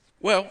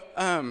Well,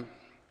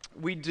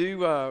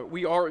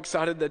 we are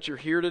excited that you're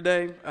here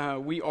today.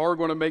 We are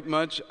going to make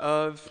much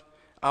of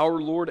our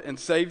Lord and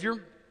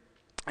Savior.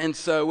 And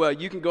so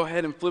you can go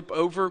ahead and flip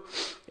over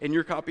in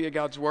your copy of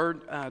God's Word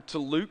to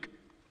Luke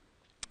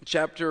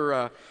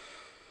chapter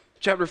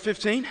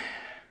 15.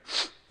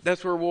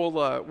 That's where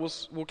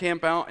we'll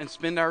camp out and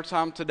spend our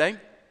time today.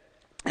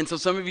 And so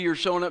some of you are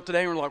showing up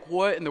today and are like,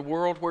 what in the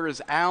world? Where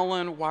is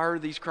Alan? Why are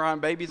these crying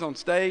babies on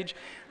stage?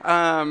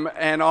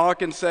 And all I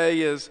can say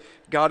is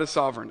God is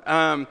sovereign.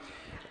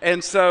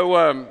 And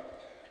so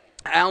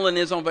Alan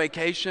is on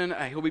vacation.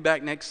 He'll be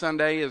back next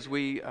Sunday as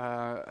we're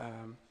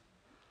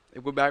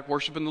back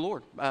worshiping the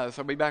Lord. So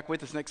he'll be back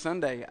with us next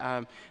Sunday.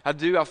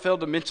 I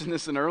failed to mention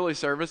this in early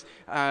service.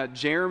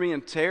 Jeremy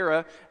and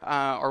Tara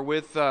are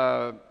with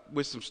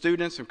some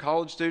students, some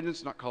college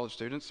students, not college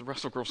students, the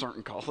Russell girls aren't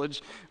in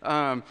college.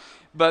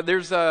 But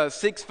there's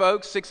 6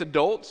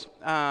 adults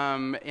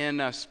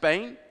in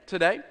Spain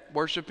today,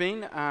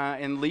 worshiping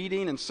and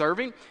leading and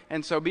serving.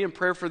 And so be in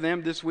prayer for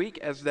them this week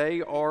as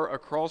they are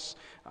across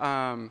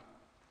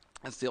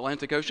that's the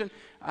Atlantic Ocean,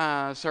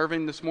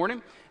 serving this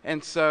morning,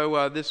 and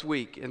so this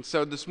week. And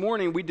so this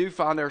morning we do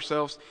find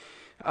ourselves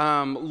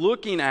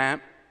looking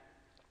at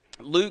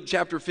Luke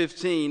chapter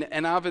 15,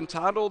 and I've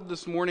entitled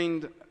this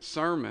morning's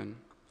sermon,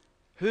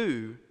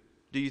 Who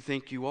Do You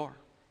Think You Are?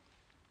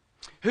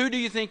 Who do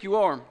you think you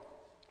are?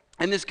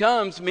 And this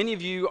comes, many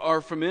of you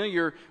are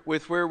familiar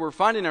with where we're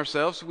finding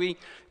ourselves. We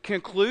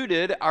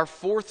concluded our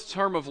 4th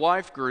term of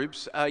life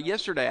groups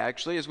yesterday,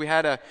 actually, as we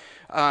had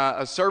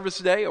a service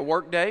day, a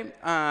work day.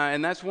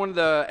 And that's one of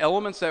the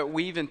elements that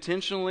we've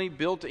intentionally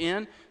built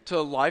in to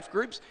life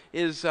groups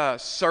is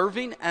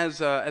serving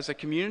as a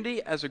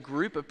community, as a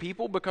group of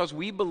people, because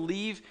we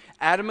believe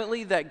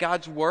adamantly that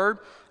God's Word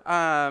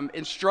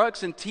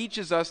instructs and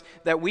teaches us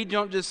that we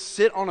don't just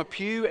sit on a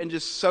pew and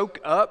just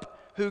soak up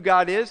who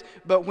God is,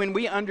 but when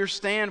we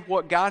understand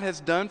what God has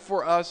done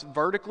for us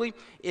vertically,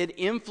 it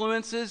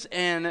influences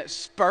and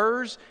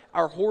spurs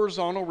our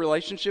horizontal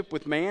relationship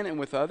with man and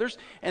with others.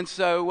 And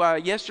so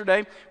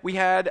yesterday we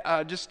had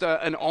just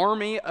an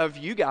army of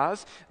you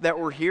guys that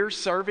were here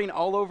serving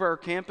all over our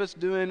campus,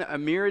 doing a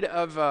myriad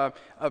of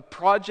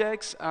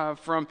projects,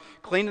 from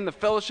cleaning the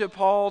fellowship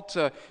hall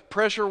to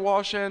pressure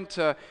washing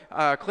to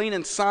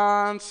cleaning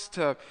signs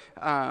to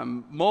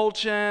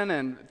mulching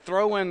and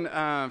throwing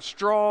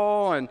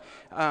straw and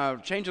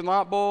changing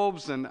light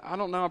bulbs, and I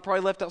don't know, I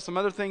probably left out some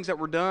other things that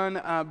were done,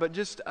 but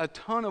just a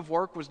ton of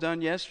work was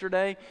done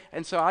yesterday.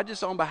 And so I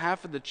just, on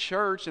behalf of the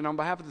church and on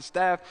behalf of the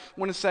staff,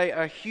 want to say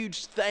a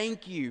huge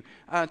thank you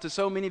to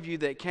so many of you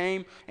that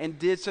came and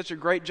did such a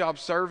great job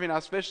serving. I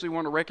especially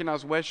want to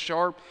recognize Wes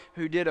Sharp,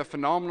 who did a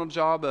phenomenal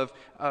job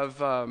of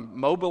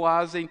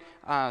mobilizing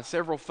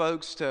several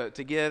folks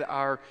to get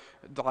our,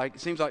 it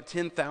seems like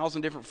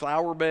 10,000 different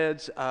flower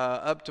beds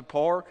up to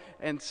par.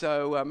 And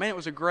so, man, it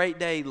was a great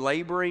day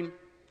laboring.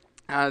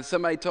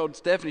 Somebody told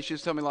Stephanie, she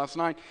was telling me last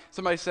night,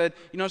 somebody said,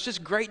 it's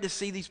just great to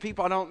see these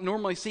people. I don't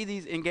normally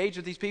engage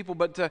with these people,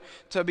 but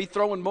to be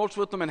throwing mulch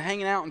with them and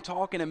hanging out and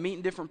talking and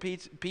meeting different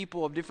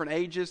people of different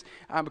ages,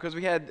 because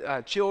we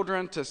had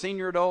children to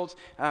senior adults,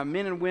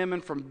 men and women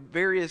from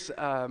various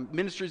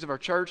ministries of our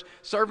church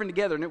serving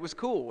together, and it was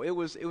cool. It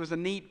was a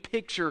neat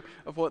picture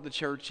of what the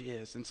church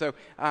is. And so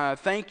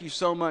thank you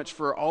so much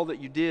for all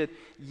that you did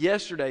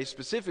yesterday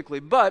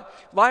specifically. But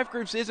Life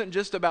Groups isn't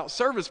just about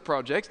service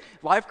projects.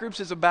 Life Groups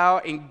is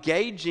about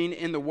engaging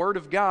in the Word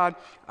of God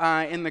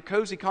in the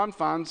cozy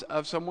confines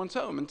of someone's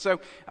home. And so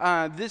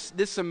this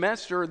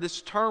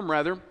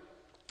term,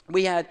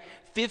 we had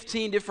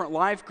 15 different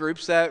life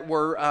groups that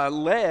were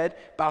led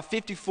by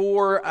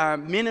 54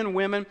 men and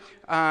women,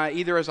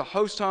 either as a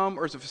host home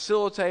or as a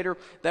facilitator,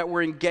 that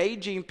were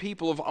engaging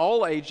people of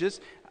all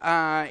ages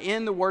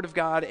in the Word of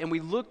God. And we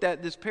looked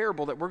at this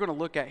parable that we're going to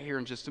look at here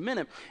in just a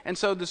minute. And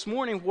so this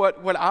morning,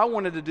 what I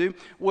wanted to do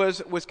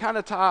was kind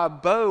of tie a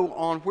bow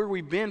on where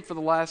we've been for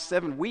the last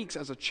 7 weeks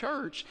as a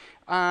church,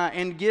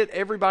 and get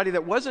everybody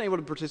that wasn't able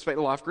to participate in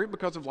a life group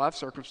because of life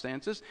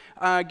circumstances,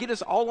 get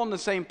us all on the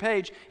same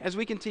page as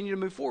we continue to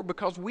move forward,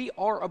 because we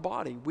are a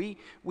body.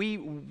 We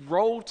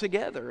roll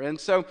together. And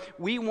so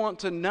we want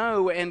to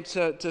know and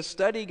to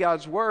study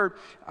God's Word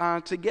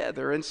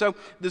together. And so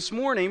this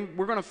morning,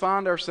 we're going to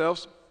find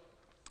ourselves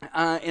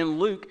in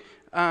Luke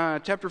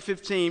chapter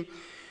 15,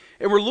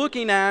 and we're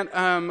looking at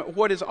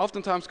what is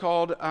oftentimes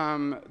called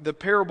the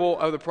parable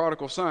of the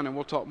prodigal son, and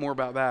we'll talk more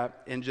about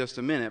that in just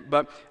a minute.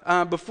 But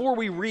before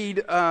we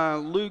read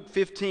Luke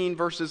 15,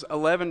 verses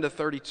 11 to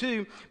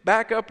 32,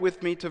 back up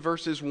with me to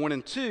verses 1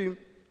 and 2,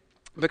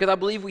 because I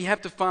believe we have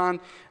to find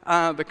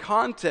the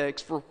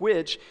context for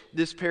which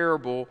this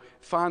parable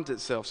finds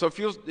itself. So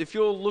if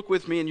you'll look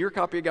with me in your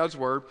copy of God's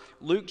Word,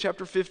 Luke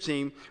chapter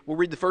 15, we'll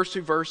read the first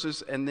 2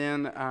 verses and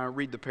then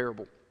read the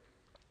parable.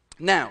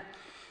 Now,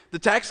 the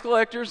tax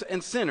collectors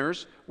and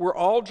sinners were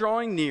all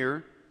drawing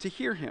near to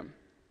hear him.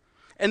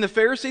 And the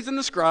Pharisees and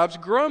the scribes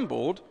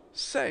grumbled,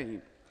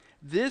 saying,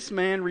 "This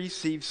man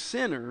receives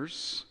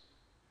sinners,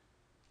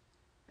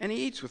 and he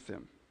eats with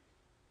them."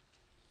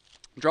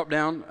 drop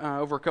down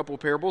over a couple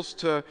of parables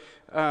to,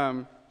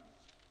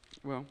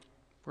 where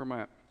am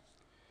I at?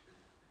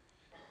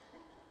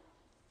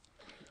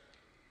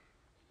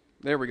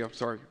 There we go.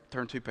 Sorry,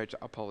 turn 2 pages.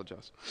 I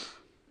apologize.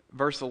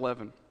 Verse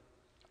 11.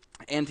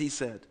 And he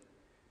said,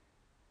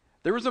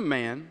 there was a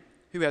man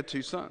who had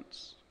 2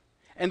 sons.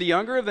 And the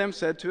younger of them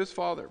said to his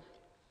father,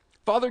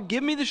 Father,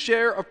 give me the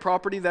share of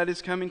property that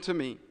is coming to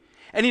me.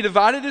 And he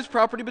divided his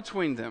property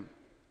between them.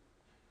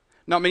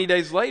 Not many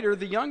days later,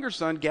 the younger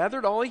son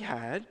gathered all he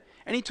had,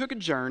 and he took a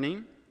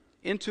journey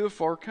into a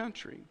far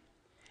country.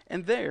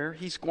 And there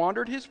he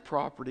squandered his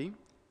property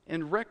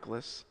in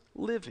reckless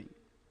living.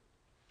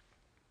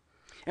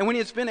 And when he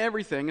had spent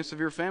everything, a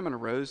severe famine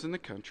arose in the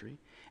country,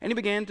 and he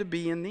began to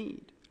be in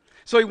need.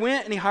 So he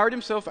went and he hired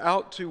himself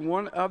out to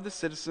one of the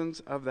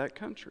citizens of that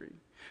country,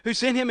 who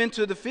sent him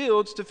into the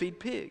fields to feed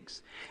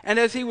pigs. And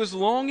as he was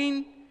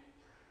longing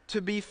to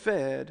be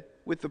fed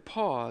with the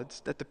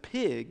pods that the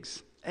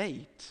pigs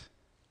ate,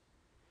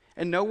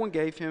 and no one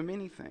gave him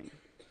anything.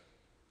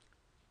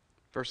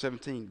 Verse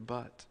 17,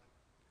 but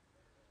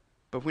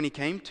when he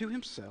came to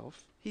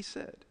himself, he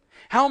said,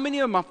 how many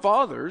of my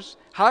father's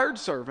hired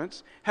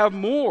servants have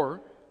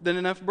more than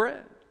enough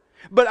bread?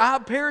 But I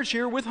perish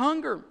here with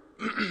hunger.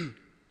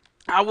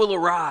 I will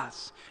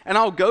arise, and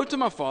I'll go to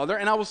my father,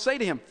 and I will say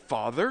to him,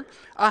 Father,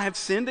 I have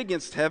sinned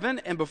against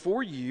heaven and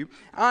before you.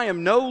 I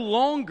am no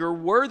longer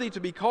worthy to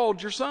be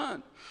called your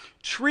son.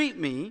 Treat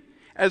me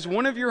as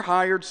one of your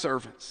hired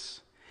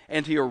servants.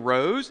 And he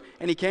arose,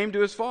 and he came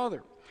to his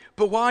father.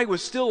 But while he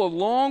was still a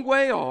long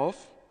way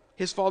off,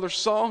 his father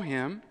saw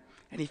him,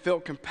 and he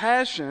felt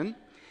compassion,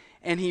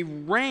 and he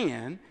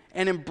ran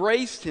and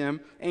embraced him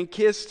and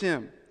kissed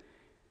him.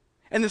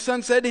 And the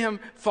son said to him,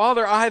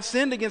 Father, I have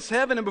sinned against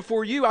heaven and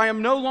before you. I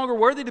am no longer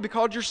worthy to be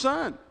called your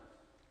son.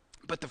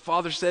 But the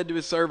father said to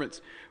his servants,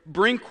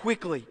 bring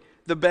quickly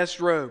the best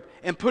robe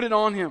and put it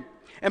on him,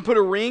 and put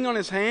a ring on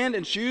his hand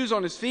and shoes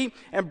on his feet,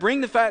 and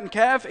bring the fattened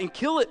calf and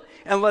kill it,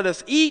 and let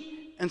us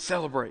eat and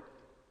celebrate.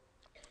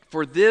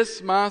 For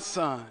this my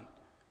son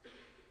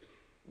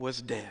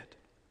was dead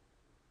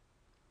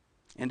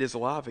and is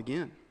alive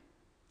again.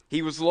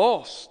 He was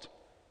lost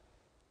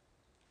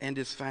and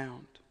is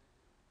found.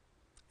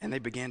 And they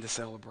began to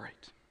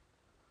celebrate.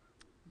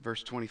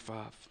 Verse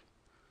 25.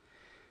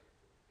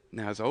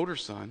 Now his older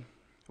son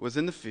was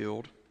in the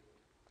field,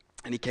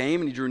 and he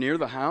came and he drew near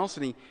the house,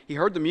 and he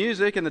heard the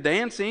music and the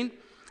dancing,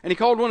 and he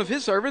called one of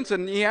his servants,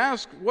 and he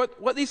asked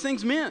what these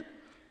things meant.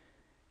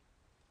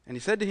 And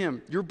he said to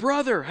him, your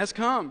brother has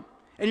come,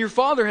 and your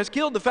father has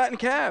killed the fattened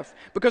calf,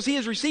 because he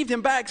has received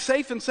him back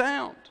safe and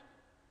sound.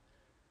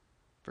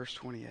 Verse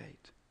 28.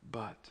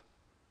 But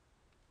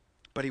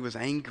he was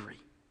angry,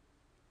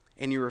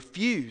 and he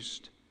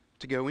refused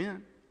to go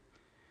in.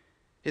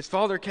 His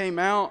father came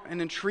out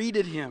and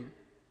entreated him.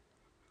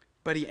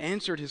 But he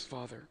answered his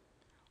father,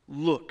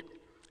 look,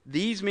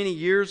 these many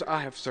years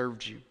I have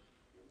served you,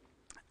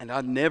 and I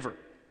never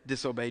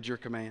disobeyed your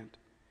command.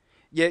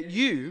 Yet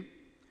you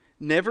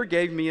never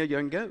gave me a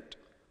young goat,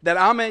 that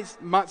I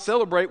might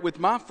celebrate with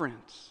my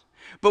friends.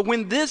 But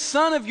when this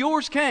son of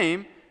yours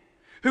came,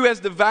 who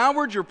has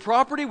devoured your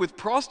property with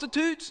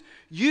prostitutes,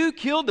 you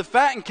killed the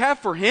fattened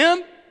calf for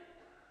him?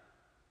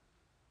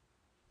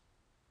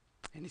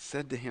 And he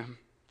said to him,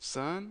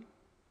 son,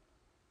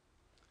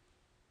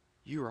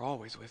 you are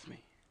always with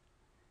me,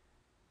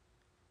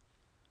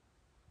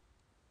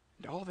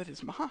 and all that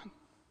is mine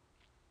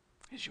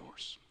is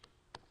yours.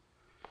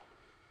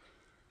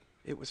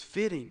 It was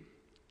fitting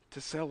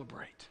to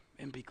celebrate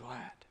and be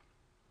glad.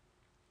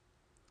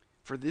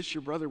 For this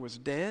your brother was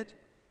dead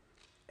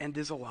and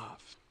is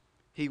alive.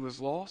 He was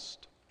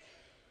lost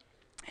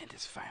and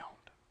is found.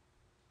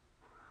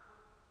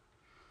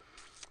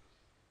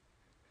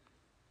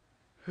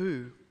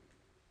 Who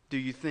do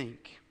you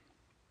think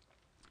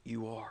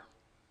you are?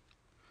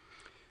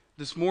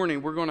 This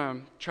morning, we're going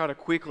to try to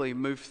quickly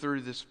move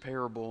through this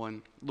parable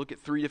and look at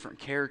 3 different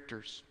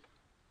characters.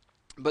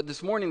 But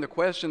this morning, the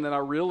question that I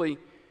really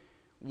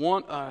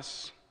want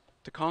us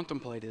to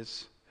contemplate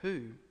is,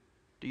 who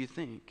do you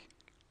think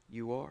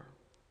you are?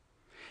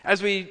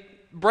 As we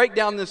break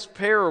down this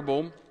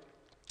parable,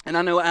 and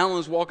I know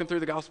Alan's walking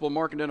through the Gospel of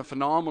Mark and doing a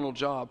phenomenal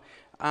job.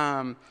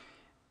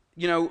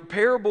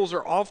 Parables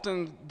are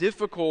often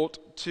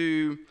difficult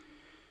to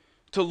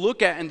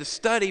look at and to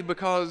study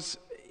because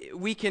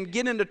we can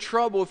get into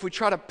trouble if we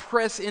try to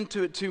press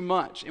into it too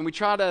much and we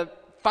try to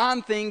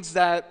find things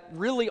that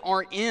really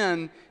aren't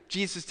in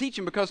Jesus'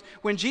 teaching. Because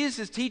when Jesus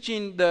is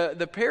teaching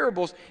the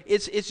parables,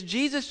 it's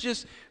Jesus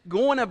just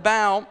going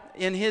about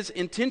in his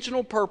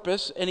intentional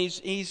purpose, and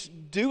he's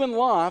doing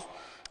life,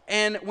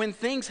 and when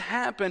things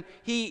happen,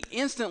 he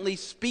instantly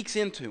speaks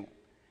into them.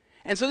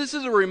 And so this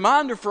is a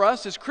reminder for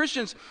us as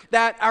Christians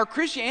that our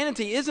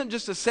Christianity isn't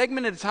just a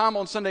segment at a time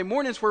on Sunday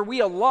mornings where we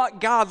allot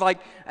God like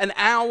an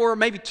hour,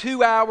 maybe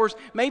 2 hours.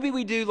 Maybe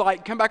we do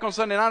like come back on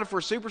Sunday night if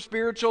we're super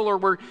spiritual or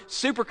we're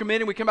super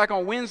committed. We come back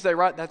on Wednesday,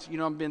 right? That's,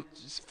 I'm being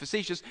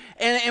facetious.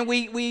 And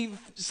we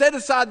set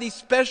aside these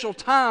special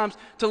times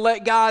to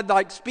let God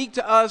like speak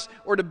to us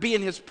or to be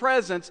in His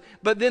presence.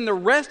 But then the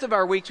rest of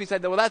our weeks we say,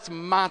 well, that's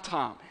my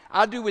time.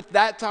 I do with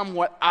that time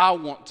what I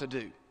want to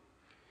do.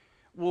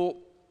 Well,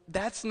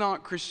 that's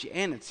not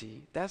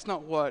Christianity. That's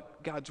not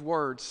what God's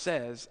Word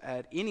says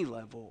at any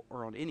level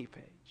or on any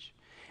page.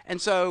 And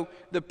so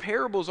the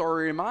parables are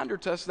a reminder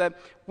to us that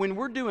when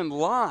we're doing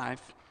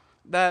life,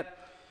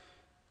 that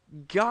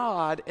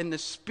God and the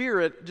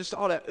Spirit just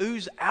ought to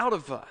ooze out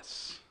of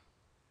us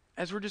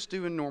as we're just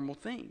doing normal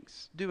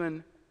things,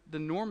 doing the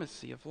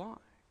normacy of life.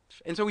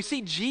 And so we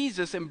see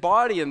Jesus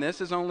embodying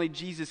this as only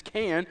Jesus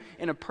can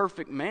in a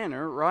perfect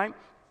manner, right?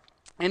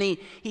 And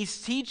he's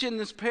teaching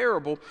this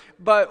parable,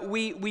 but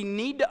we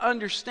need to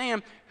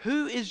understand,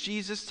 who is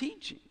Jesus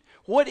teaching?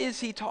 What is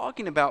he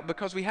talking about?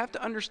 Because we have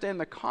to understand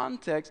the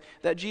context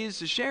that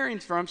Jesus is sharing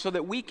from so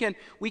that we can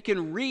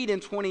read in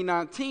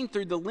 2019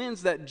 through the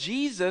lens that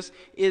Jesus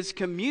is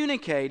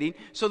communicating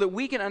so that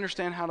we can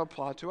understand how to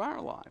apply to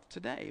our life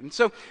today. And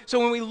so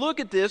when we look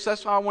at this,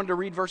 that's why I wanted to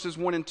read verses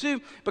 1 and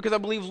 2, because I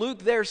believe Luke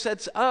there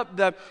sets up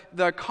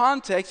the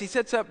context. He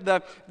sets up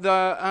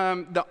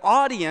the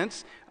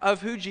audience of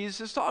who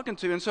Jesus is talking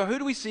to. And so who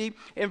do we see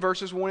in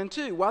verses 1 and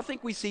 2? Well, I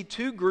think we see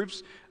two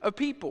groups of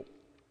people.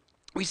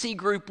 We see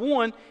group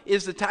 1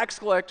 is the tax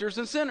collectors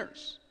and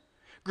sinners.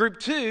 Group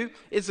 2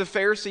 is the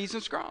Pharisees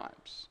and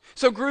scribes.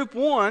 So group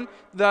 1,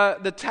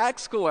 the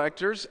tax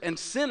collectors and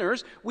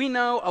sinners, we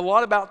know a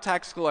lot about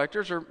tax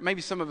collectors, or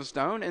maybe some of us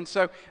don't. And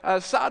so,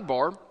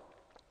 sidebar,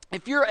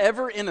 if you're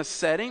ever in a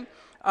setting,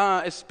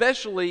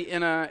 especially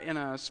in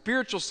a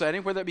spiritual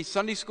setting, whether it be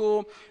Sunday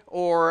school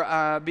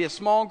or be a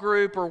small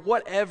group or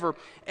whatever,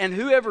 and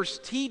whoever's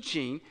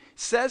teaching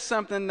says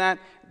something that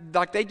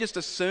like they just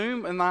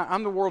assume, and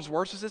I'm the world's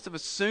worst at this, of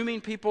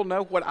assuming people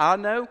know what I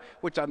know,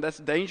 which that's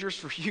dangerous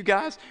for you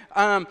guys.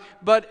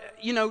 But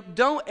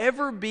don't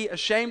ever be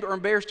ashamed or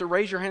embarrassed to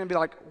raise your hand and be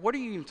like, what are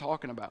you even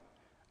talking about?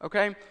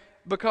 Okay?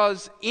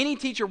 Because any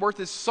teacher worth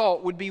his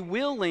salt would be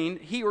willing,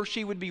 he or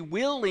she would be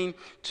willing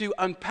to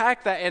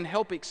unpack that and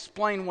help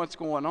explain what's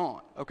going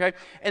on, okay?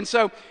 And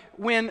so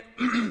when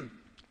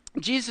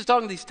Jesus is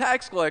talking to these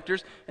tax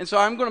collectors, and so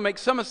I'm going to make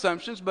some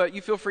assumptions, but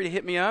you feel free to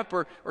hit me up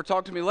or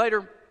talk to me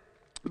later.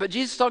 But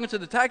Jesus is talking to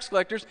the tax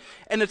collectors,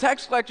 and the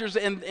tax collectors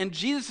in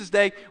Jesus'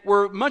 day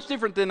were much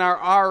different than our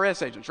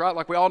IRS agents, right?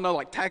 Like we all know,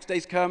 like tax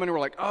day's coming, and we're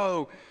like,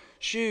 oh,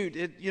 shoot,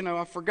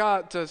 I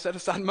forgot to set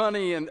aside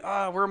money, and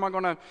where am I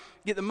going to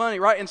get the money,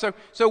 right? And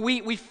so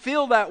we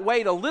feel that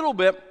weight a little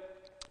bit,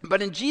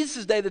 but in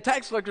Jesus' day, the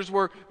tax collectors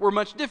were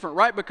much different,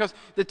 right? Because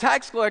the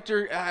tax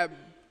collector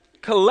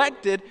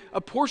collected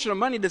a portion of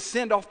money to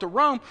send off to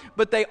Rome,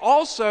 but they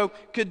also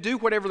could do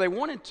whatever they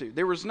wanted to.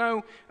 There was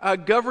no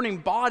governing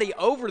body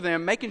over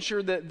them making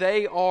sure that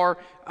they are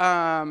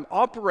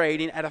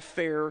operating at a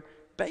fair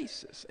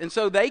basis. And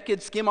so they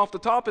could skim off the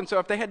top, and so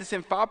if they had to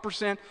send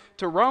 5%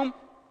 to Rome,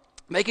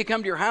 they could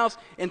come to your house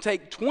and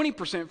take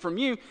 20% from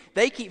you.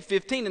 They keep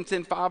 15 and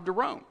send 5 to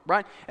Rome,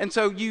 right? And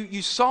so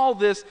you saw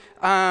this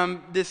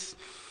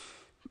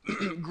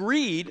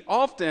greed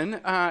often,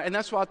 and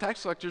that's why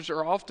tax collectors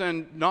are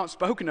often not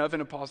spoken of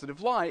in a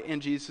positive light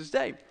in Jesus'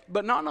 day.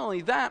 But not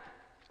only that,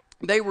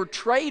 they were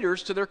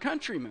traitors to their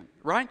countrymen,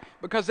 right?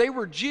 Because they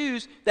were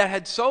Jews that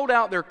had sold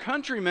out their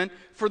countrymen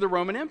for the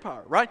Roman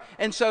Empire, right?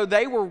 And so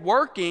they were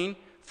working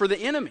for the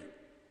enemy,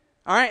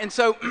 all right? And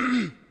so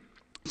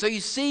so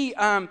you see,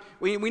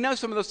 we know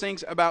some of those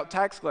things about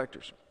tax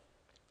collectors.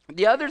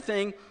 The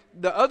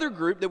other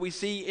group that we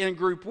see in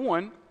group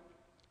 1,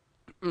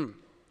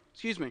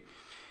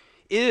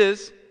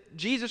 is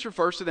Jesus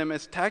refers to them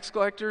as tax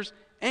collectors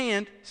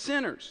and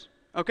sinners.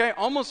 Okay,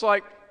 almost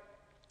like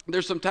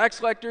there's some tax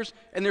collectors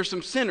and there's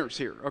some sinners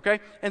here. Okay,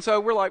 and so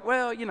we're like,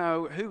 well,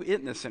 who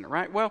isn't a sinner,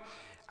 right? Well,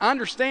 I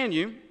understand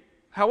you.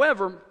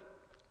 However,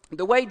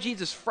 the way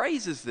Jesus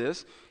phrases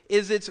this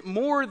is it's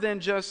more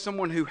than just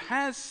someone who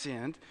has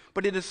sinned,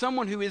 but it is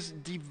someone who is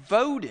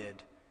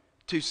devoted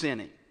to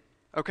sinning.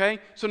 Okay?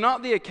 So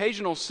not the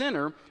occasional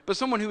sinner, but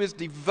someone who is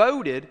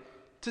devoted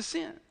to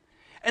sin.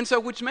 And so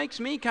which makes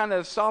me kind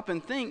of stop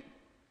and think,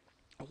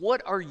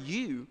 what are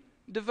you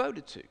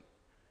devoted to?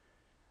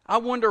 I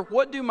wonder,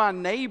 what do my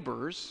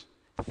neighbors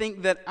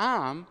think that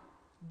I'm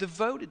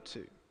devoted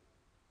to?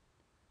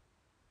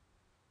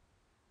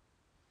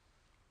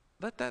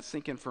 Let that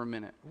sink in for a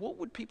minute. What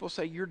would people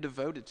say you're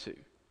devoted to?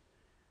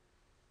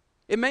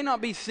 It may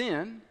not be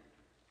sin,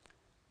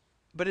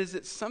 but is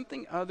it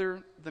something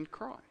other than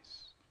Christ?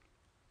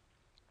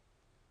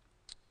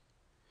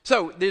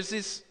 So there's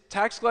these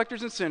tax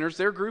collectors and sinners,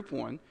 they're group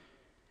 1.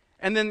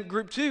 And then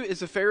group 2 is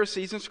the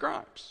Pharisees and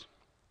scribes.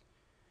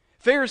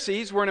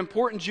 Pharisees were an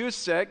important Jewish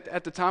sect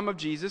at the time of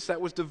Jesus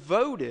that was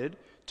devoted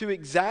to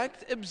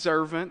exact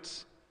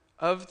observance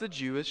of the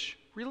Jewish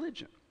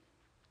religion.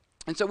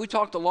 And so we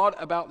talked a lot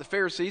about the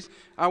Pharisees.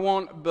 I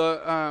won't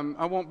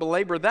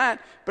belabor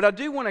that, but I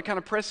do want to kind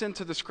of press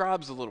into the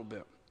scribes a little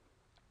bit.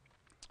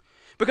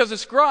 Because the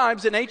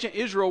scribes in ancient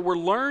Israel were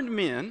learned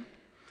men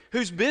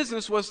whose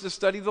business was to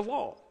study the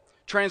law,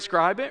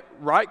 transcribe it,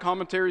 write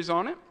commentaries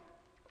on it.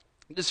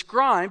 The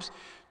scribes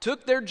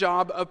took their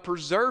job of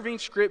preserving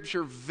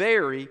Scripture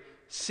very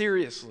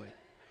seriously.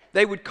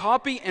 They would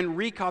copy and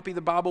recopy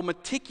the Bible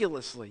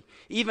meticulously,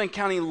 even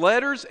counting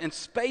letters and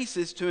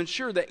spaces to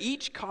ensure that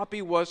each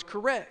copy was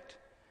correct.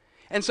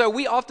 And so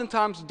we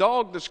oftentimes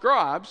dog the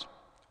scribes,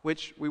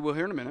 which we will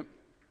hear in a minute.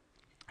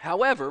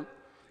 However,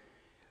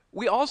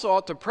 we also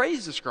ought to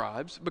praise the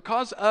scribes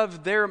because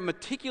of their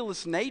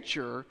meticulous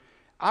nature.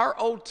 Our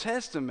Old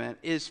Testament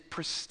is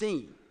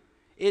pristine.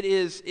 It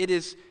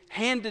is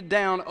handed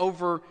down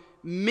over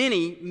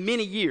many,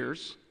 many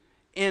years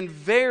in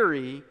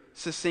very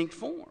succinct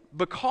form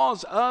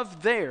because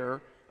of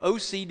their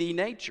OCD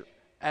nature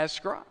as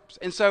scribes.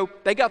 And so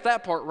they got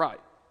that part right.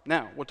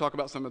 Now, we'll talk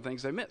about some of the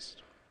things they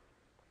missed.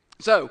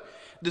 So,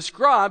 the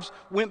scribes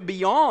went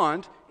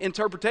beyond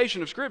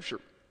interpretation of Scripture.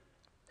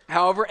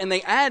 However, and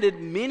they added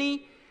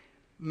many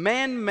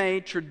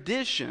man-made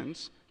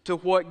traditions to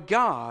what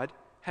God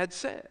had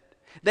said.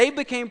 They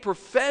became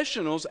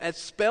professionals at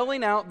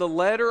spelling out the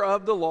letter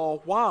of the law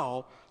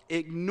while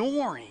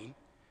ignoring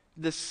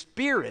the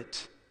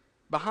spirit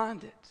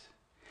behind it.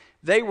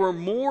 They were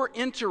more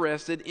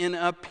interested in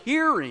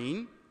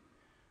appearing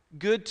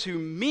good to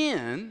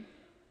men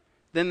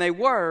than they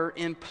were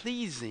in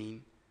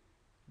pleasing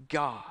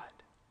God.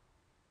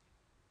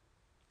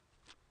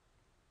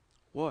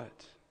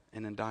 What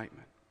an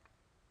indictment.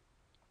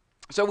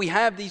 So we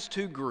have these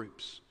two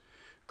groups.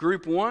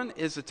 Group one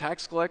is the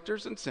tax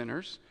collectors and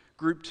sinners.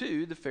 Group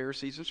two, the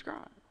Pharisees and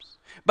scribes.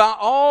 By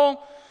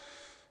all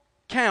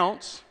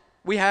counts,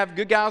 we have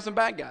good guys and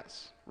bad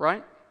guys,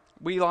 right?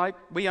 We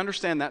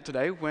understand that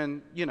today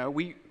when,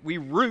 we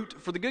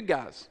root for the good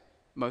guys,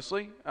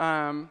 mostly.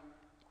 And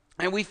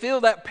we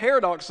feel that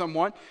paradox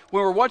somewhat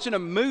when we're watching a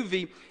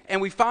movie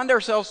and we find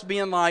ourselves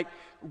being like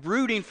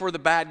rooting for the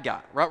bad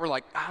guy, right? We're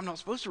like, I'm not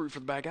supposed to root for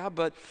the bad guy,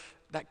 but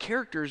that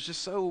character is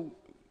just so,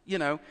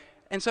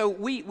 And so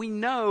we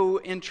know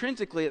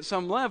intrinsically at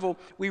some level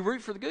we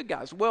root for the good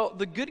guys. Well,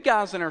 the good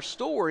guys in our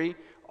story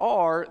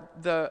are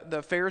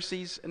the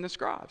Pharisees and the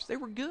scribes. They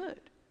were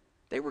good.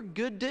 They were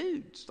good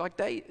dudes. Like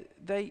they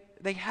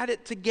had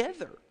it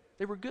together.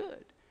 They were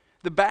good.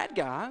 The bad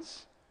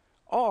guys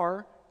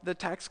are the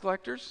tax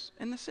collectors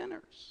and the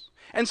sinners.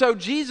 And so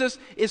Jesus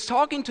is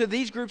talking to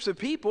these groups of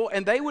people,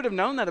 and they would have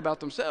known that about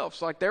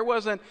themselves. Like there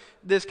wasn't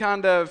this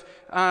kind of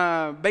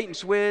bait and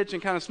switch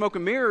and kind of smoke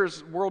and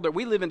mirrors world that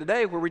we live in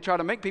today where we try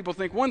to make people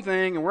think one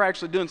thing and we're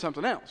actually doing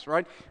something else,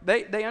 right?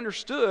 They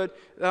understood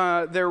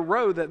their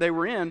road that they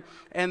were in,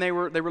 and they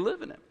were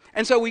living it.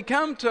 And so we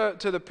come to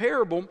the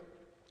parable,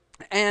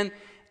 and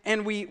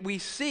we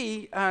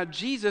see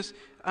Jesus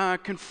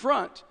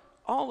confront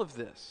all of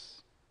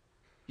this.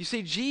 You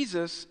see,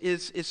 Jesus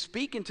is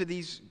speaking to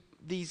these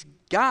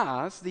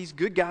guys, these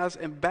good guys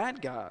and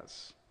bad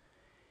guys.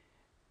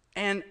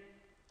 And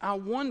I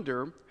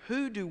wonder,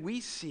 who do we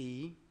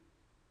see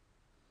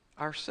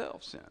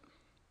ourselves in?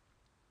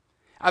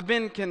 I've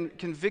been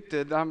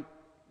convicted.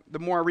 The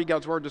more I read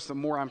God's Word, just the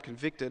more I'm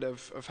convicted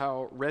of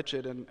how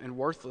wretched and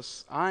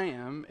worthless I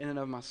am in and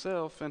of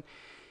myself.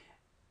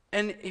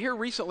 And here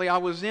recently I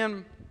was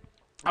in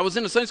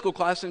a Sunday school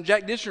class, in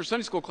Jack Dishner's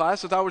Sunday school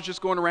class, as I was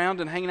just going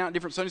around and hanging out in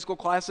different Sunday school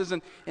classes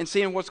and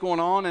seeing what's going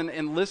on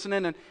and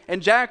listening.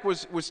 And Jack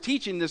was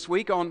teaching this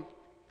week on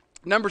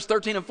Numbers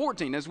 13 and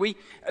 14 as we,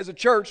 as a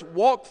church,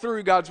 walk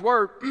through God's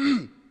Word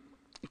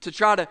to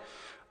try to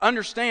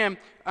understand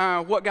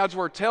what God's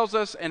Word tells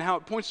us and how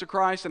it points to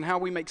Christ and how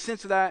we make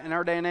sense of that in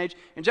our day and age.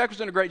 And Jack was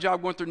doing a great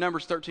job going through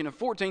Numbers 13 and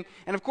 14.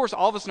 And of course,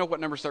 all of us know what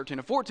Numbers 13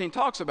 and 14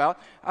 talks about.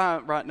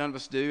 Right, none of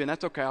us do, and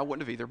that's okay, I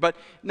wouldn't have either. But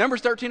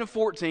Numbers 13 and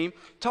 14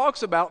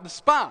 talks about the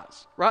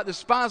spies, right? The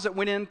spies that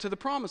went into the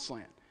promised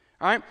land.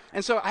 All right?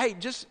 And so, hey,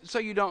 just so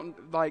you don't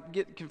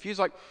get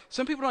confused,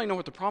 some people don't even know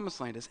what the promised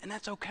land is, and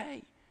that's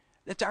okay.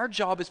 That's our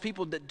job as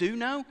people that do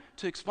know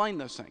to explain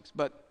those things.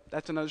 But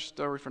that's another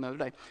story for another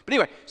day. But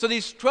anyway, so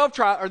these 12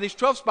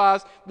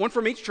 spies, one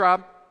from each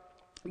tribe,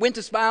 went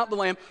to spy out the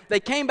land. They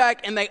came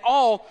back and they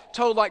all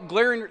told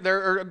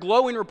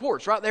glowing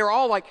reports, right? They were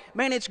all like,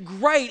 man, it's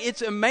great.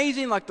 It's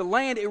amazing. Like the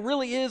land, it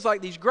really is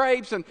like these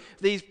grapes and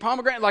these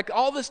pomegranates, like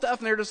all this stuff.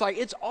 And they're just like,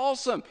 it's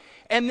awesome.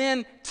 And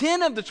then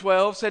 10 of the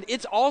 12 said,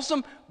 it's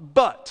awesome,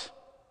 but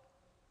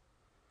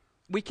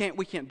we can't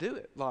do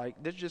it. Like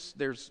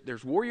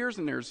there's warriors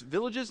and there's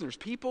villages and there's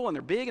people and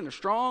they're big and they're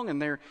strong and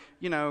they're,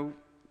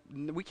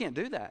 we can't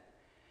do that.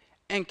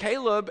 And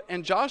Caleb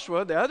and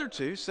Joshua, the other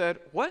two, said,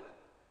 what?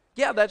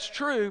 Yeah, that's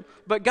true,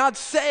 but God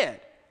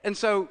said. And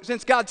so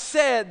since God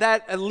said,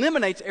 that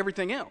eliminates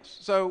everything else.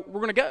 So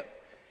we're going to go.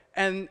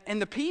 And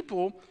the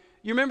people,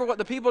 you remember what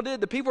the people did?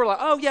 The people were like,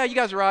 oh yeah, you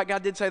guys are right.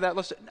 God did say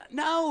that.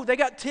 No, they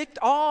got ticked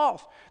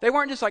off. They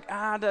weren't just like,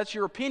 that's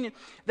your opinion.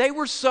 They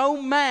were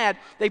so mad,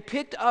 they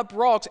picked up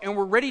rocks and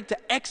were ready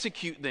to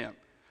execute them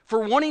for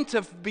wanting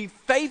to be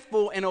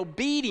faithful and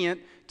obedient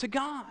to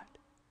God.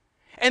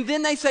 And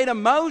then they say to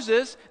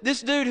Moses,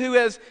 this dude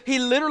he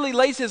literally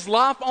lays his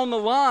life on the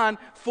line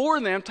for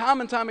them time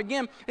and time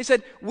again. He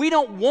said, we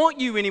don't want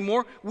you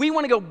anymore. We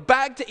want to go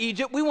back to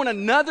Egypt. We want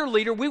another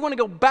leader. We want to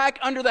go back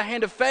under the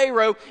hand of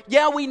Pharaoh.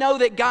 Yeah, we know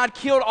that God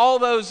killed all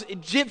those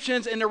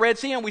Egyptians in the Red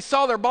Sea, and we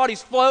saw their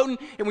bodies floating,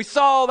 and we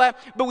saw all that,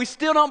 but we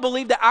still don't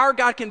believe that our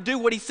God can do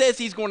what he says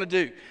he's going to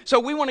do. So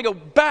we want to go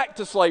back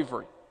to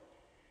slavery.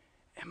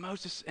 And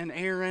Moses and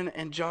Aaron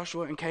and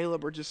Joshua and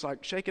Caleb are just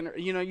like shaking.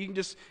 You can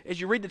just,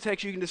 as you read the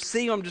text, you can just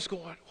see them just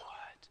going,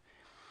 what?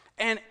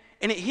 And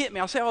it hit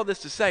me. I'll say all this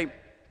to say,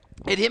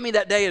 it hit me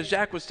that day as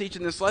Jack was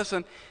teaching this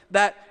lesson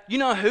that,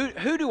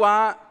 who do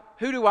I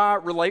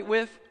relate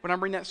with when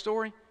I'm reading that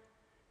story?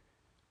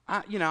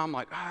 I'm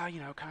like,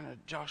 kind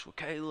of Joshua,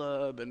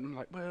 Caleb, and I'm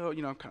like, well,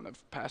 I'm kind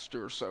of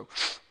pastor, so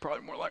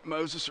probably more like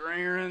Moses or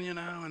Aaron,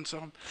 and so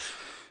I'm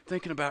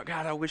thinking about,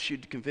 God, I wish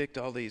you'd convict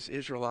all these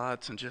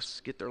Israelites and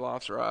just get their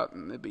lives right,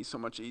 and it'd be so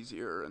much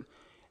easier.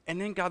 And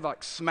then God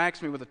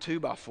smacks me with a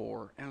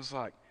 2x4, and I was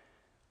like,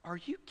 are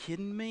you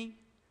kidding me?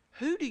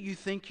 Who do you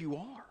think you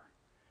are?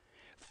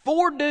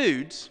 4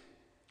 dudes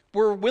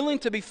were willing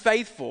to be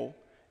faithful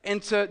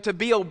and to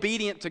be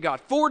obedient to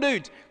God. 4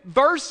 dudes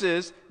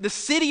versus the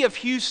city of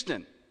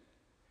Houston.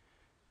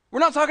 We're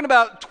not talking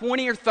about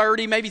 20 or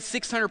 30, maybe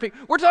 600 people.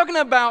 We're talking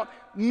about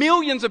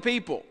millions of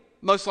people,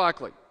 most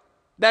likely,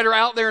 that are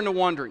out there in the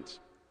wanderings.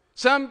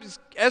 Some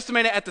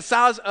estimate it at the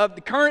size of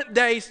the current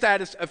day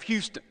status of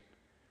Houston.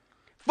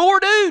 4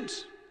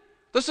 dudes.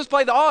 Let's just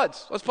play the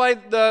odds. Let's play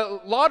the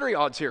lottery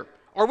odds here.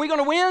 Are we going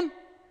to win?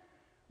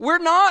 We're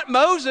not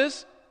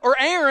Moses or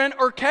Aaron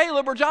or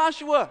Caleb or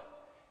Joshua.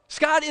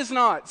 Scott is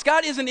not.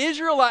 Scott is an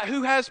Israelite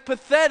who has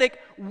pathetic,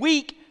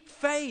 weak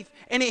faith.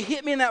 And it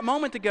hit me in that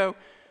moment to go,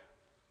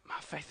 my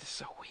faith is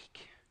so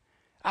weak.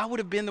 I would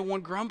have been the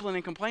one grumbling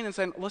and complaining and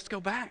saying, let's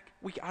go back.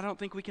 I don't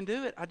think we can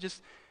do it. I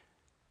just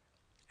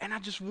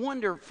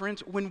wonder,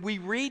 friends, when we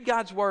read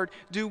God's word,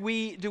 do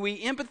we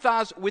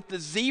empathize with the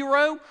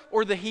zero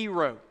or the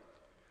hero?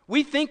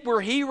 We think we're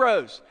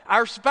heroes.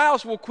 Our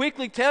spouse will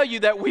quickly tell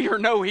you that we are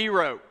no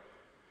hero.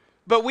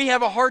 But we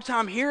have a hard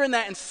time hearing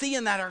that and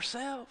seeing that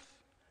ourselves.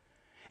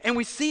 And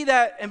we see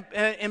that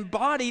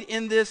embodied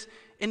in this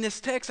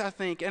text, I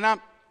think. And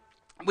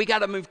we got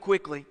to move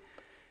quickly.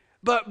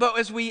 But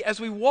as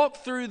we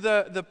walk through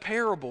the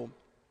parable,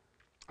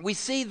 we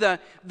see the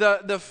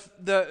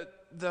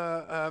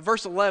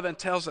verse 11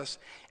 tells us,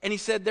 and he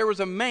said there was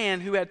a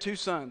man who had 2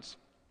 sons.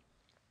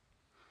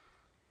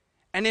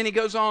 And then he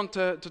goes on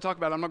to talk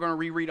about it. I'm not going to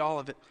reread all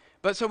of it.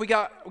 But so we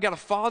got a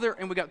father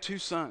and we got 2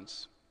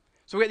 sons.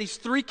 So we got these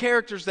 3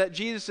 characters that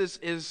Jesus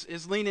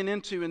is leaning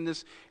into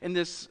in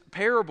this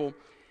parable.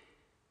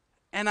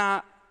 And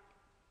I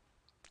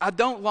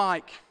don't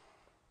like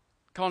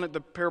calling it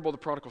the parable of the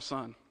prodigal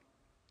son,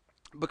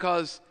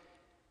 because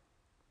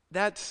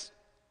that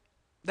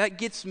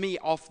gets me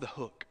off the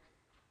hook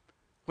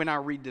when I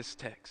read this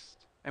text.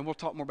 And we'll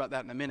talk more about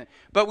that in a minute.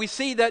 But we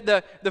see that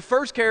the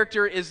first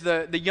character is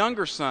the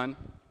younger son.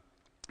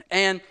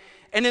 And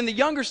in the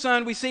younger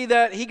son, we see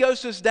that he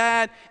goes to his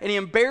dad and he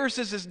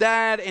embarrasses his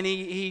dad and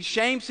he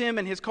shames him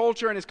in his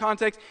culture and his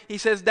context. He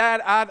says, Dad,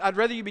 I'd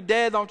rather you be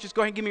dead. Don't just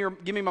go ahead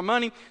and give me my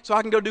money so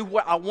I can go do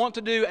what I want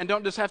to do and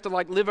don't just have to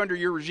live under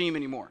your regime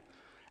anymore.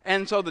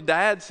 And so the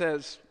dad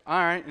says, all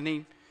right, and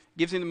he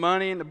gives him the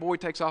money and the boy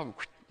takes off and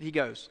he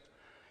goes.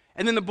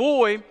 And then the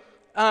boy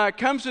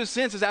comes to his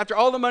senses after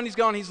all the money's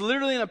gone. He's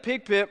literally in a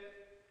pig pit.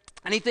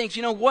 And he thinks,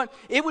 you know what?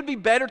 It would be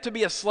better to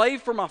be a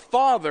slave for my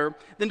father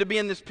than to be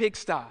in this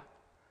pigsty.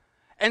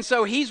 And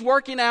so he's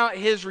working out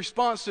his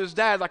response to his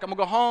dad, like, I'm going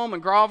to go home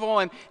and grovel,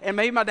 and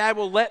maybe my dad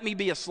will let me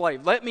be a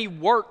slave. Let me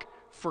work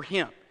for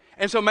him.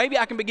 And so maybe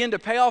I can begin to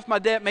pay off my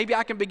debt. Maybe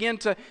I can begin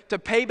to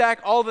pay back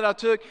all that I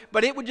took.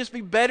 But it would just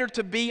be better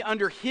to be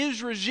under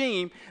his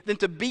regime than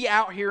to be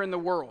out here in the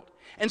world.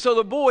 And so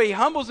the boy, he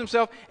humbles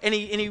himself, and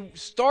he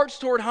starts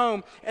toward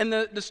home. And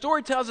the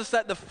story tells us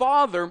that the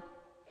father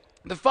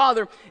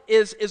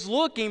is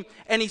looking,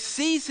 and he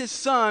sees his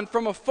son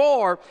from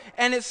afar,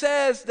 and it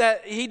says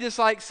that he just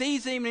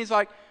sees him, and he's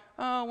like,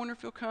 oh, I wonder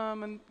if he'll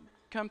come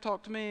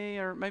talk to me,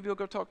 or maybe he'll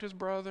go talk to his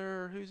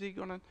brother, or who's he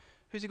going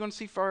to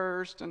see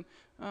first? And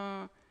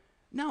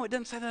no, it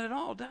doesn't say that at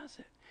all, does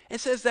it? It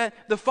says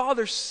that the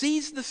father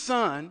sees the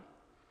son,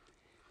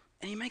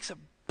 and he makes a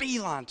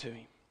beeline to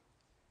him.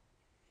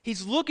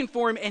 He's looking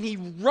for him, and he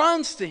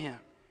runs to him.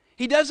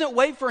 He doesn't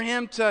wait for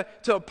him to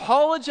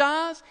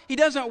apologize. He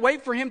doesn't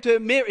wait for him to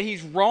admit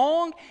he's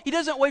wrong. He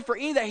doesn't wait for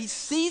any of that. He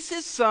sees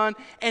his son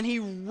and he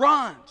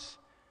runs.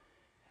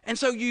 And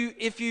so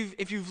if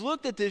you've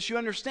looked at this, you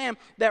understand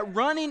that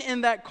running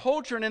in that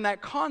culture and in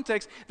that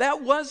context,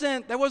 that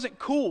wasn't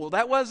cool.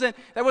 That wasn't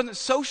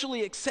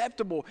socially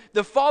acceptable.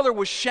 The father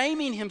was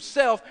shaming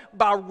himself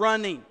by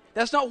running.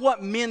 That's not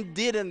what men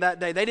did in that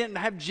day. They didn't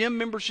have gym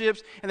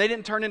memberships, and they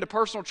didn't turn into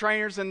personal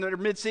trainers in their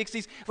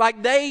mid-60s.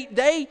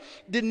 They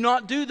did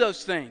not do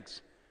those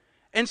things.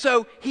 And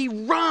so he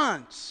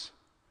runs.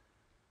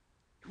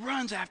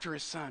 runs after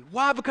his son.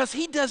 Why? Because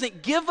he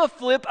doesn't give a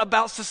flip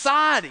about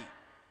society.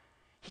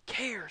 He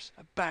cares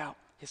about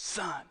his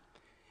son.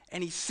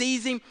 And he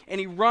sees him and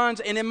he runs.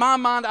 And in my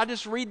mind, I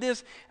just read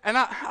this and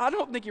I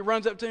don't think he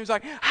runs up to him. He's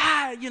like,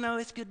 hi,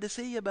 it's good to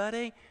see you,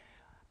 buddy.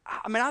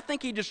 I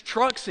think he just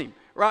trucks him,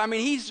 right?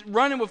 He's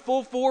running with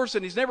full force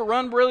and he's never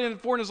run really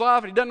before in his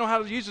life and he doesn't know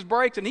how to use his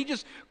brakes and he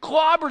just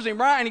clobbers him,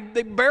 right? And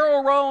they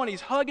barrel roll and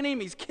he's hugging him,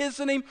 he's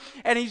kissing him,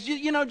 and he's,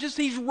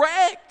 he's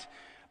wrecked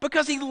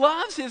because he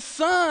loves his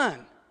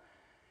son.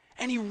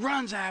 And he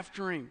runs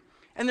after him.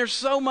 And there's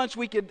so much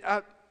we could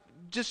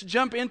just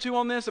jump into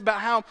on this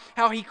about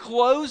how he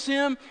clothes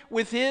him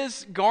with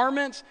his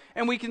garments.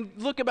 And we can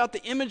look about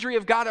the imagery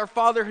of God our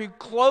Father who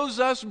clothes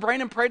us.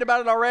 Brandon prayed about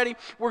it already.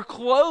 We're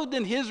clothed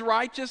in his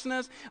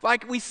righteousness.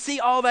 Like we see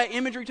all that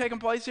imagery taking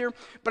place here.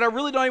 But I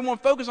really don't even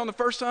want to focus on the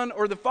first son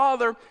or the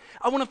father.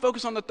 I want to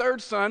focus on the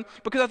third son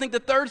because I think the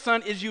third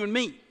son is you and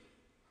me.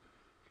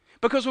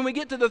 Because when we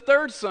get to the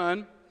third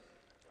son,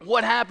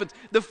 what happens?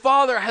 The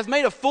father has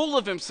made a fool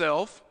of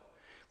himself,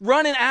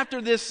 running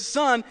after this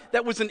son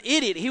that was an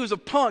idiot. He was a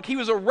punk. He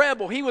was a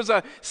rebel. He was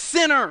a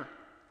sinner.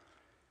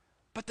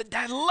 But the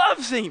dad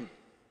loves him.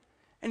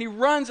 And he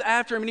runs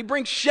after him. And he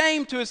brings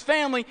shame to his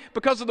family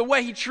because of the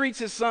way he treats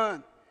his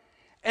son.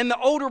 And the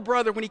older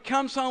brother, when he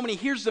comes home and he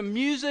hears the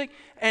music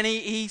and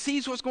he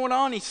sees what's going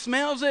on, he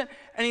smells it,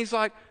 and he's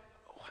like,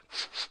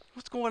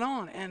 what's going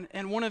on?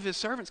 And one of his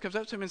servants comes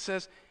up to him and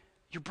says,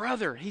 your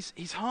brother,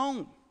 he's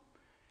home.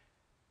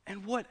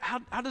 And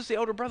how does the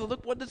older brother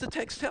look? What does the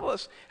text tell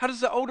us? How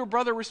does the older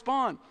brother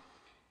respond?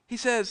 He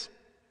says,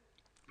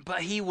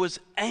 but he was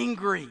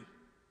angry.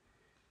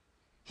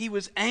 He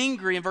was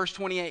angry in verse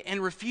 28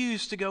 and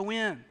refused to go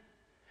in.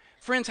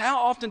 Friends, how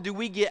often do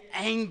we get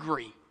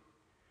angry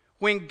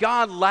when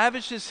God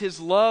lavishes his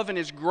love and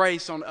his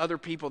grace on other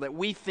people that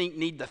we think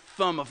need the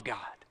thumb of God?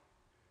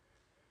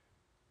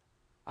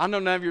 I know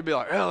none of you would be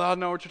like, oh, I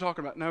know what you're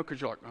talking about. No, because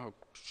you're like, oh,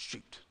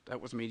 shoot,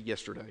 that was me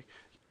yesterday.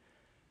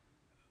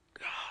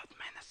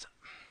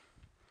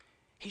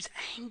 He's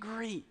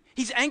angry.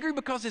 He's angry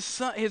because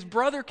his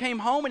brother came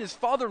home and his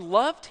father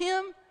loved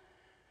him?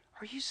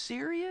 Are you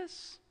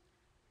serious?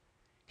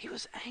 He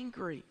was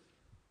angry.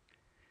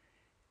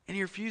 And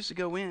he refused to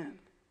go in.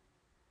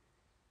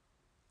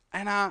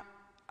 And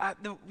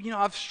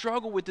I've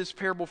struggled with this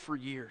parable for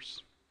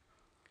years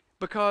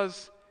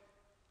because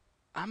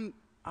I'm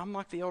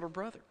like the older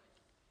brother.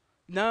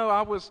 No,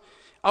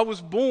 I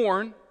was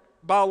born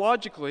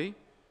biologically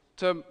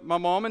to my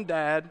mom and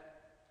dad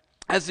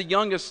as the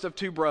youngest of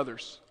two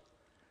brothers.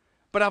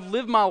 But I've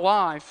lived my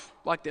life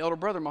like the elder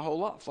brother my whole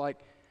life. Like,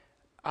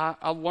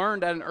 I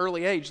learned at an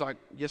early age, like,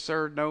 yes,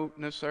 sir, no,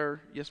 no,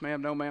 sir, yes,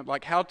 ma'am, no, ma'am.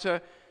 Like, how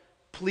to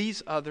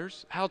please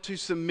others, how to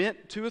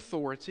submit to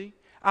authority.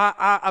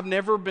 I've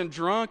never been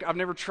drunk. I've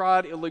never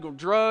tried illegal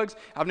drugs.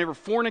 I've never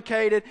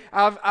fornicated.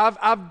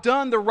 I've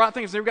done the right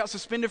things. Never got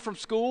suspended from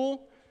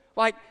school.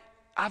 Like,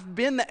 I've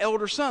been the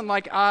elder son.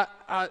 Like, I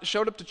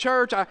showed up to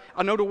church.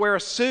 I know to wear a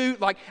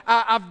suit. Like,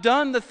 I've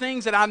done the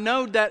things that I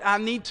know that I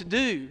need to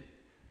do.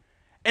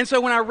 And so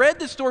when I read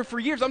this story for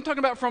years, I'm talking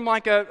about from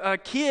like a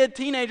kid,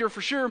 teenager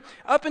for sure,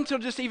 up until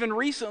just even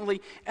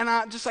recently, and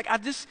I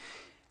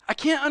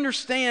can't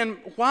understand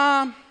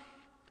why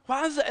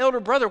is the elder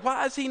brother,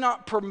 why is he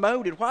not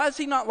promoted? Why is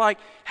he not like,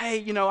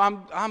 hey,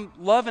 I'm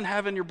loving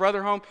having your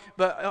brother home,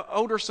 but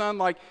older son,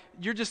 like,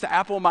 you're just the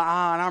apple of my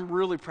eye, and I'm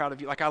really proud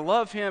of you. Like, I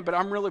love him, but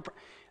I'm really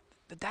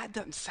The dad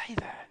doesn't say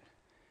that.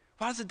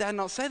 Why does the dad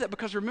not say that?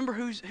 Because remember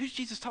who's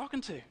Jesus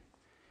talking to?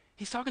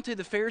 He's talking to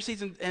the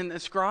Pharisees and the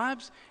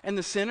scribes and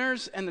the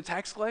sinners and the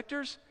tax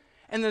collectors.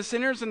 And the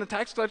sinners and the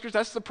tax collectors,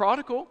 that's the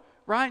prodigal,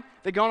 right?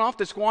 They'd gone off,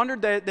 they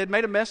squandered, they'd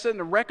made a mess and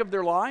a wreck of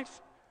their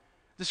life.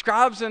 The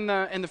scribes and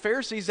the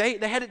Pharisees, they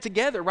had it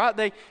together,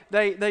 right?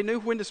 They knew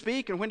when to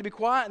speak and when to be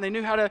quiet, and they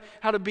knew how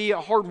to be a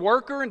hard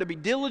worker and to be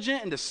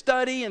diligent and to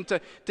study and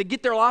to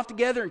get their life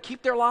together and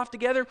keep their life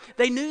together.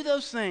 They knew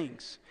those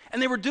things,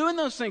 and they were doing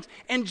those things.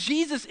 And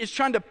Jesus is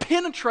trying to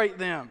penetrate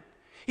them.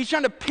 He's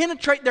trying to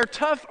penetrate their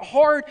tough,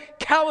 hard,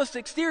 calloused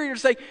exterior to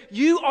say,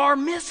 you are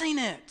missing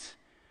it.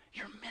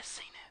 You're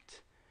missing it.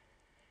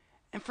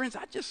 And friends,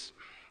 I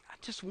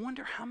just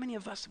wonder how many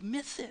of us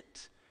miss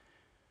it.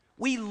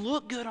 We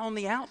look good on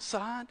the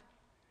outside,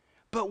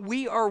 but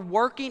we are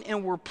working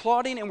and we're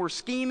plotting and we're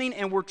scheming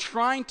and we're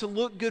trying to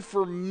look good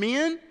for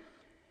men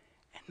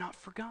and not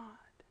for God.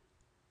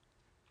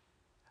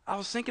 I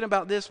was thinking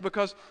about this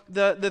because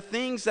the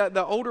things that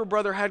the older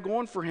brother had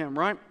going for him,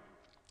 right?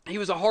 He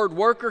was a hard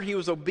worker. He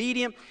was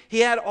obedient.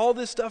 He had all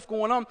this stuff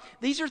going on.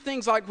 These are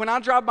things like when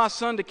I drive my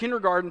son to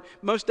kindergarten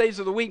most days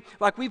of the week,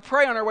 like we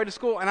pray on our way to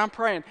school, and I'm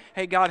praying,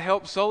 hey, God,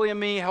 help Sully and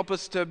me. Help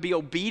us to be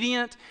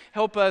obedient.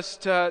 Help us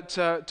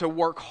to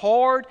work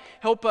hard.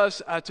 Help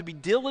us to be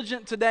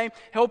diligent today.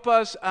 Help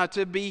us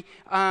to be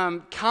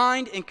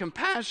kind and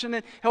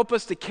compassionate. Help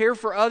us to care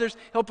for others.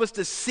 Help us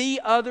to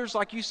see others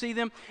like you see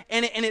them.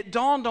 And it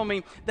dawned on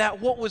me that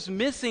what was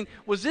missing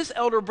was this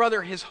elder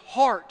brother, his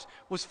heart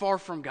was far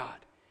from God.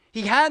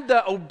 He had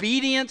the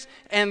obedience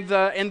and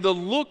the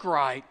look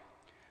right,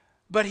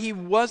 but he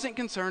wasn't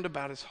concerned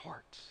about his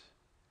heart.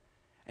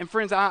 And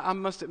friends, I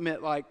must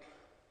admit, like,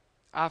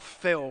 I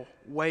fail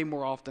way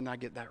more often than I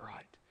get that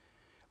right.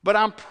 But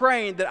I'm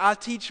praying that I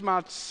teach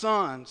my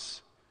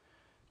sons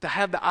to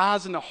have the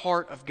eyes and the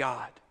heart of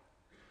God,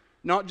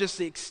 not just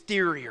the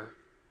exterior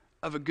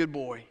of a good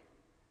boy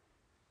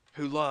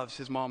who loves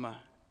his mama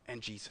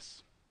and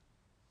Jesus.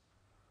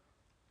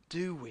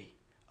 Do we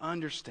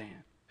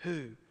understand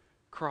who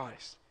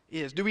Christ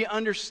is? Do we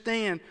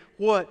understand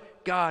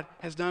what God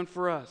has done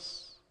for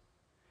us?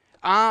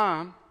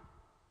 I'm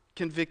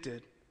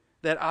convicted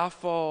that I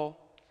fall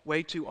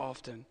way too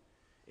often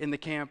in the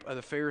camp of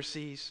the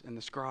Pharisees and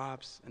the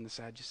scribes and the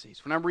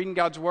Sadducees. When I'm reading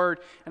God's Word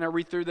and I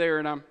read through there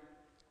and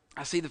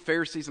I see the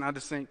Pharisees and I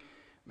just think,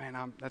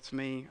 man, that's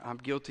me. I'm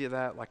guilty of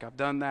that. Like, I've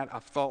done that.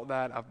 I've thought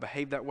that. I've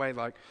behaved that way.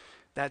 Like,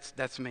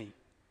 that's me.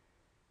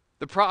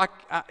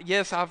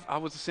 Yes, I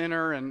was a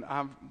sinner and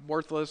I'm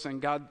worthless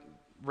and God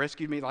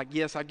rescued me. Like,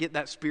 yes, I get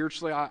that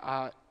spiritually.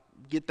 I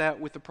get that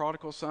with the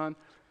prodigal son.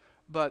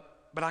 But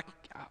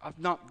I've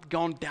not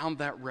gone down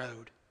that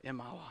road in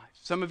my life.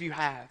 Some of you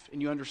have,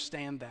 and you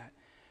understand that.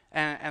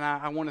 And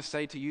I want to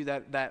say to you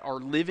that are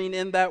living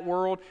in that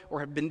world or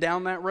have been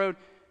down that road,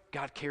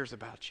 God cares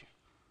about you.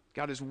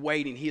 God is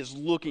waiting. He is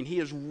looking. He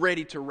is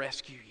ready to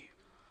rescue you.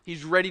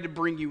 He's ready to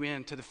bring you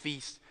into the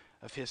feast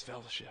of His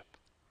fellowship.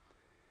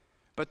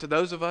 But to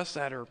those of us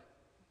that are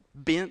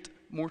bent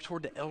more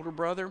toward the elder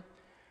brother,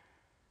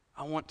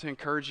 I want to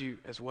encourage you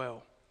as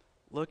well.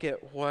 Look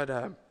at what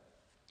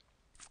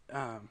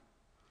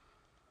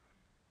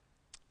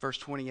verse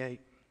 28.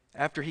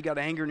 After he got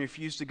angry and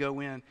refused to go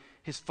in,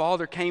 his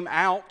father came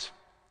out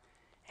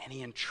and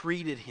he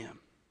entreated him.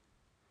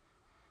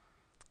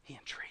 He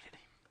entreated him.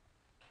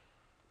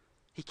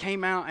 He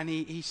came out and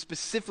he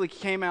specifically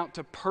came out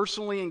to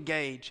personally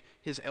engage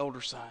his elder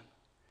son.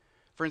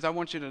 Friends, I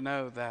want you to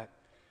know that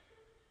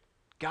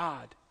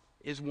God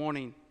is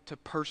wanting to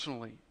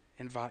personally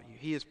invite you.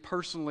 He is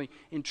personally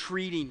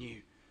entreating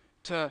you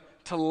to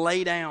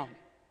lay down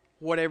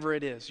whatever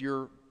it is,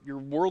 your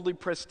worldly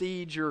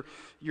prestige,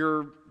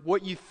 your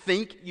what you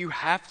think you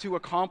have to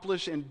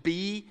accomplish and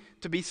be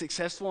to be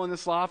successful in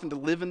this life and to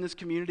live in this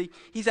community.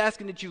 He's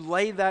asking that you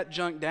lay that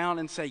junk down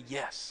and say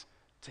yes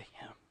to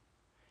Him.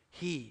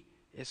 He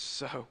is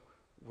so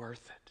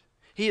worth it.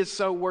 He is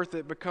so worth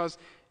it because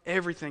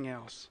everything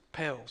else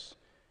pales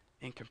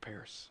in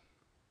comparison.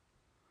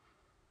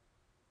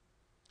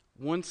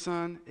 One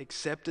son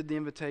accepted the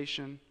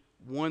invitation.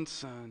 One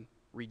son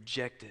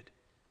rejected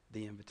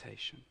the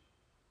invitation.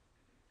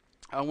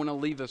 I want to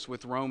leave us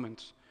with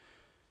Romans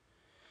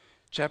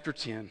chapter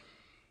 10,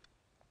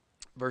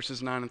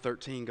 verses 9 and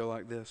 13 go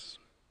like this.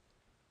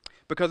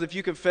 Because if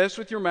you confess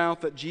with your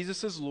mouth that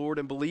Jesus is Lord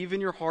and believe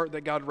in your heart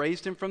that God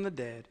raised Him from the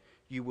dead,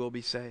 you will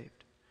be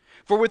saved.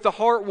 For with the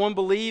heart one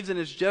believes and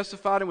is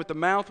justified, and with the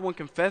mouth one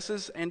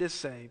confesses and is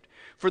saved.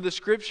 For the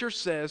Scripture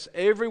says,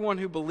 everyone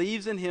who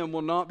believes in Him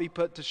will not be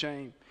put to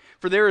shame.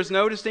 For there is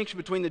no distinction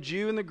between the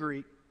Jew and the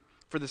Greek,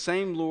 for the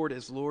same Lord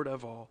is Lord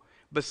of all,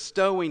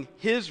 bestowing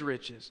His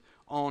riches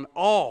on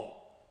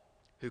all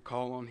who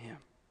call on Him.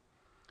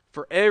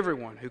 For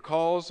everyone who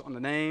calls on the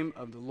name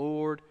of the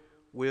Lord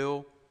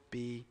will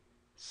be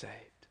saved.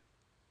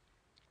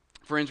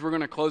 Friends, we're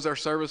going to close our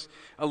service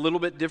a little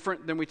bit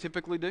different than we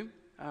typically do.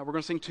 We're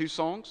going to sing 2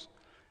 songs,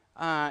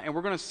 and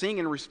we're going to sing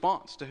in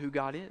response to who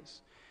God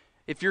is.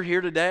 If you're here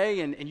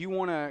today and you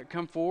want to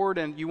come forward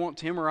and you want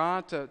Tim or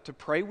I to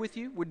pray with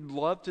you, we'd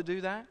love to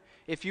do that.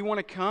 If you want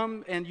to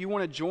come and you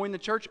want to join the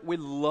church, we'd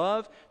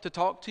love to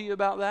talk to you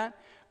about that.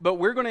 But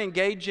we're going to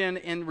engage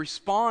in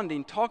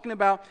responding, talking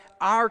about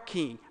our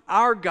King,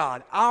 our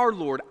God, our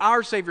Lord,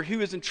 our Savior, who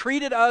has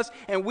entreated us,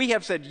 and we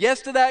have said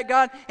yes to that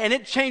God, and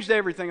it changed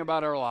everything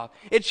about our life.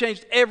 It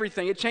changed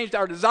everything. It changed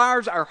our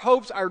desires, our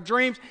hopes, our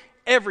dreams,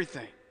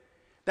 everything.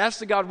 That's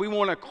the God we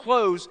want to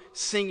close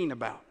singing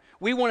about.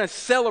 We want to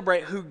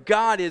celebrate who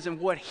God is and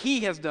what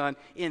He has done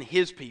in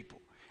His people.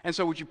 And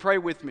so would you pray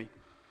with me?